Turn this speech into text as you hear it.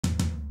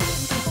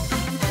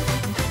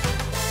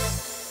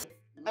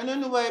I don't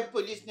know why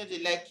police know they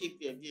like keep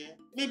beer.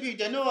 Maybe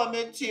they know what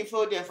make thief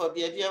hold them for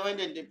beer when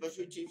they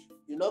pursue thief.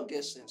 You don't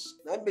get sense.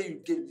 Now may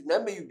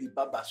you be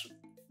babasu.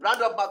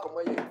 Round up back on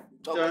my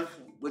talk.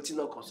 Waiting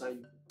not concern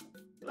you.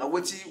 Now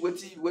waiting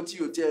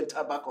you tell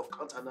enter back of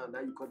counter now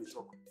you call it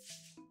talk.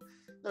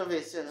 No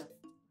way, sir.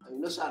 And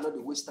you know sir, I know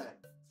the waste time.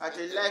 I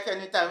don't like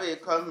anytime they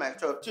come my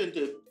shop till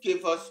they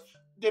give us,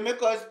 they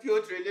make us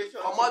build relations.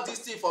 Come on this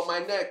thing for my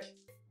neck.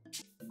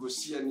 You go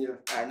see any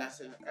here.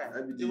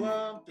 You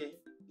won't pay.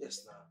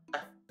 Yes now.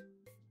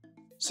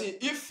 See,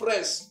 if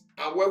friends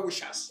and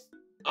well-wishers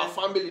and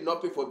family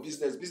not pay for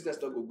business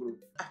don't go grow.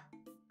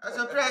 I'm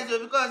surprised you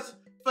because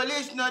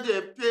police know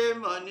they pay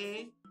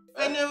money.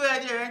 Anywhere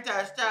they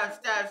enter,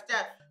 staff.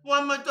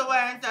 One motor will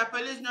enter,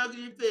 police not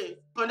going to pay.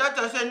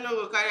 Conductor say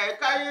no,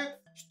 carry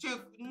stick,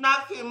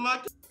 knock him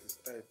out. It's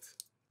tight.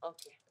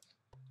 Okay.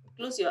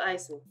 Close your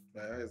eyes.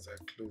 My eyes are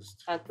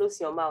closed. And close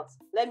your mouth.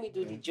 Let me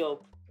do the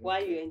job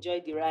while you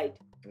enjoy the ride.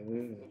 I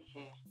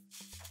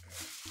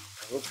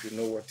hope you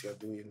know what you're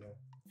doing now.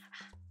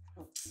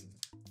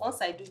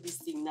 Once I do this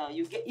thing now,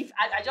 you get. If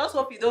I just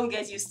hope you don't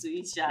get used to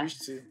it, Sha. Which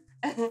thing?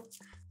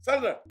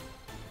 Sandra!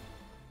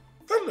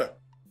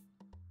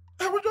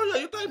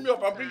 You tying me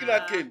up and bringing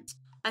that cane.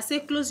 I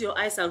say close your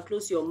eyes and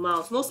close your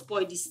mouth. No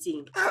spoil this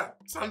thing.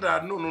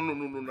 Sandra, no.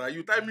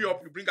 You tie me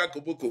up, you bring out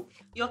koboko.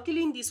 You're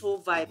killing this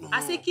whole vibe. No.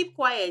 I say keep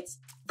quiet.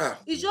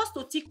 It's just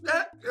to tick.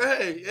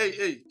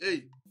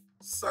 Hey.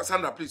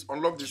 Sandra, please,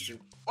 unlock this thing.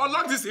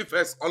 Unlock this thing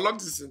first. Unlock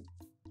this thing.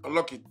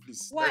 Unlock it,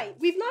 please. Why?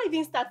 We've not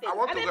even started.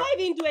 I did not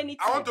even do anything.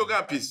 I want to go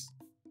and piss.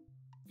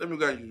 Let me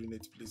go and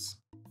urinate, please.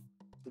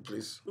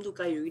 Please.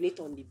 Nduka, urinate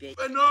on the bed.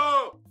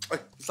 No!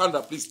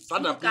 Sandra, please.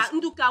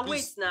 Nduka,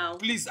 wait now.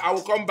 Please, I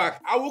will come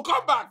back. I will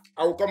come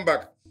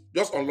back.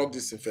 Just unlock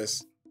this thing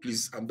first.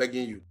 Please, I'm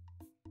begging you.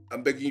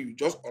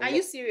 Just unlock. Are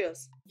you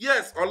serious?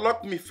 Yes,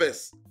 unlock me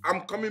first. I'm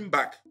coming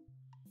back.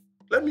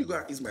 Let me go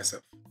and ease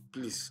myself.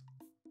 Please.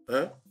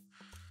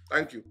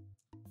 Thank you.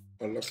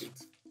 Unlock it.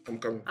 I'm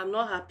coming. I'm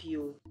not happy,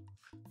 You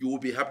will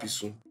be happy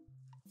soon.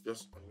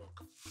 Just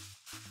unlock.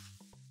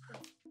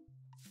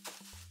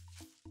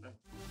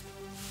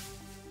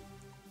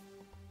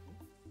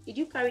 Did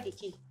you carry the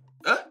key?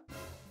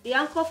 The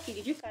handcuff key,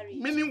 did you carry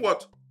it? Meaning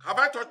what? Have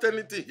I touched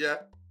anything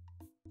here?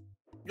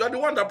 You are the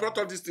one that brought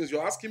all these things.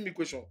 You're asking me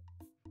questions.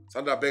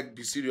 Sandra, beg,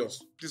 be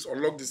serious. Please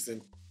unlock this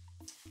thing.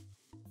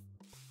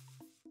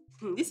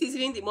 This is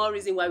even the more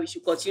reason why we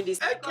should continue this.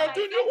 Hey,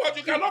 continue what?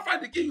 You cannot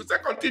find the key. You say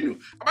continue.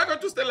 Am I going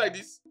to stay like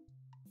this?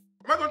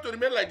 Am I going to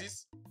remain like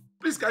this?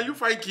 Please, can you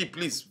find key,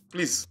 please?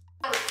 Please.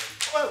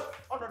 Well,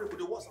 honorable,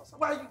 the walls are some.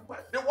 Why?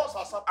 The walls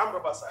are some. I'm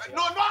robbers.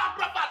 No, I'm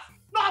robbers.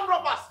 No, I'm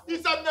robbers.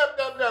 It's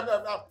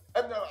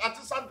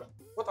Auntie Sandra.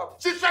 What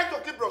happened? She's trying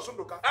to kill Bro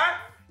Nduka.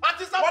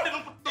 Auntie Sandra. What did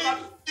you do?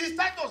 It's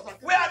Titus.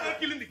 Where are they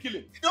killing the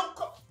killing?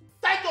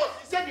 Titus,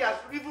 he said he has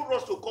even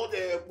rushed to call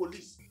the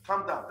police.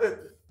 Calm down.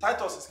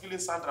 Titus is killing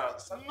Sandra.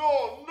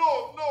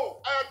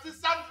 No. Auntie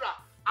Sandra,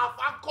 I've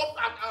handcuffed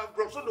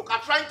Bro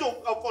Nduka, trying to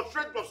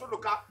frustrate Bro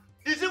Nduka.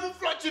 He's even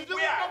flirting.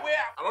 Where?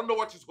 I don't know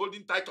what is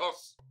holding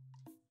Titus.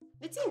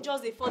 The thing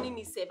just a funny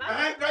myself.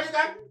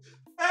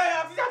 Hey,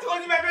 officer, to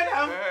hold my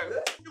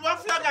brother. You want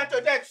flog and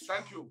to death.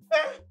 Thank you.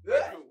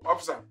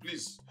 Officer,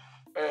 please.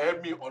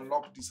 Help me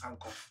unlock this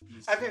handcuff,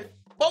 please. Okay.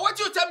 But what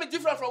you tell me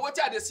different from what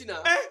you see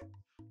now?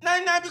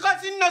 No,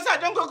 because he knows I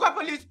don't go call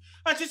police.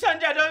 And she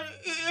said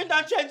you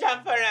don't change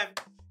him for him.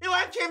 You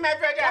want to kill my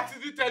brother. What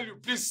did he tell you?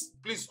 Please,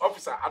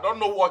 officer, I don't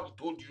know what he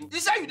told you. You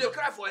say you don't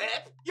cry for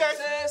help? Yes.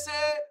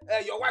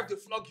 Say your wife they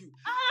flog you.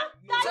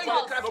 No, say you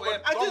don't cry for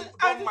help.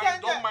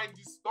 Don't mind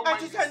this. Don't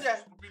mind this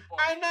stupid boy.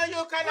 I know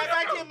you cannot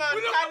fight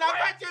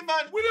him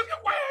on. Will you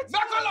get quiet?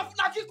 Not all of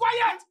Naki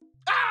quiet.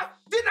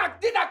 Did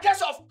a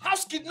case of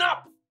house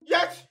kidnap?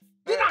 Yes.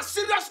 Did a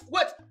serious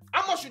wait.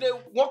 How much should they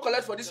want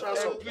collect for this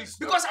ransom? Please.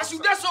 Because as you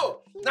get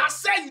so, now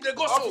say you they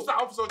go so.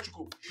 Officer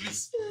Chuko,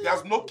 please.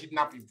 There's no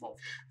kidnap involved.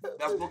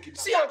 There's no kidnap.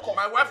 See, Uncle.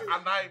 My wife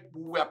and I,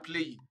 we were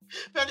playing.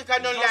 You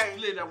cannot lie. Just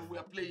played and we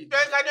were playing. You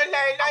cannot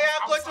lie. Liar,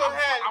 go to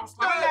hell.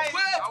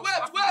 Wait.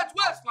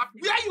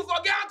 Where you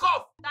forget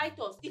handcuff?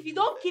 Titus, if you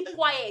don't keep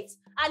quiet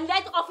and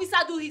let officer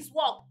do his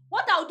work,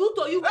 what I'll do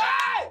to you?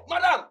 Hey,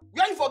 madam,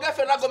 where you forget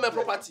federal government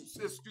property?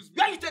 Excuse me.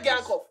 Where you take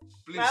handcuff?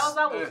 Please. My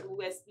husband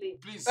will explain.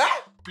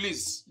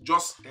 Please,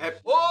 just help.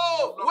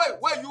 Oh,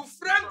 wait,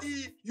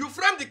 you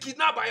framed the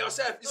kidnap by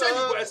yourself. You said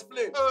you will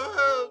explain.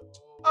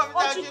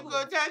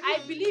 I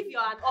believe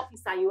you're an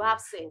officer, you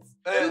have sense.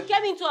 You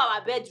came into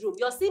our bedroom,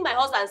 you're seeing my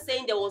husband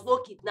saying there was no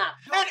kidnap.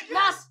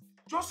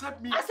 Just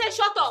help me. I said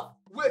shut up.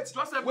 Wait,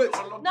 just help me.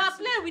 Now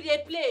play with a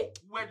play.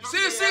 See,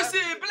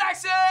 it be like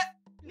say,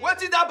 what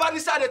did that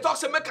barrister they talk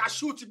say make a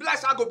shoot? It be like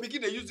say I go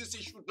begin to use this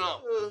shoot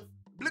now.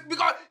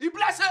 Because it be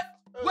like say,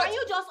 wait,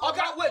 you just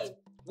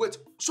wait.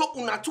 So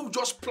una two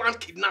just plan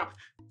kidnap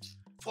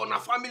for na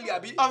family,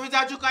 abi?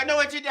 Officer, you can know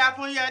what did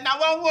happen here. Now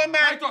one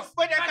woman,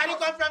 when they can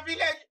come from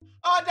village,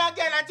 all that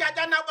girl and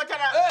child now what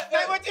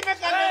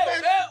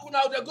una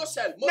they go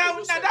sell.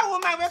 Now that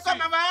woman will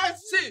come our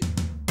house. See.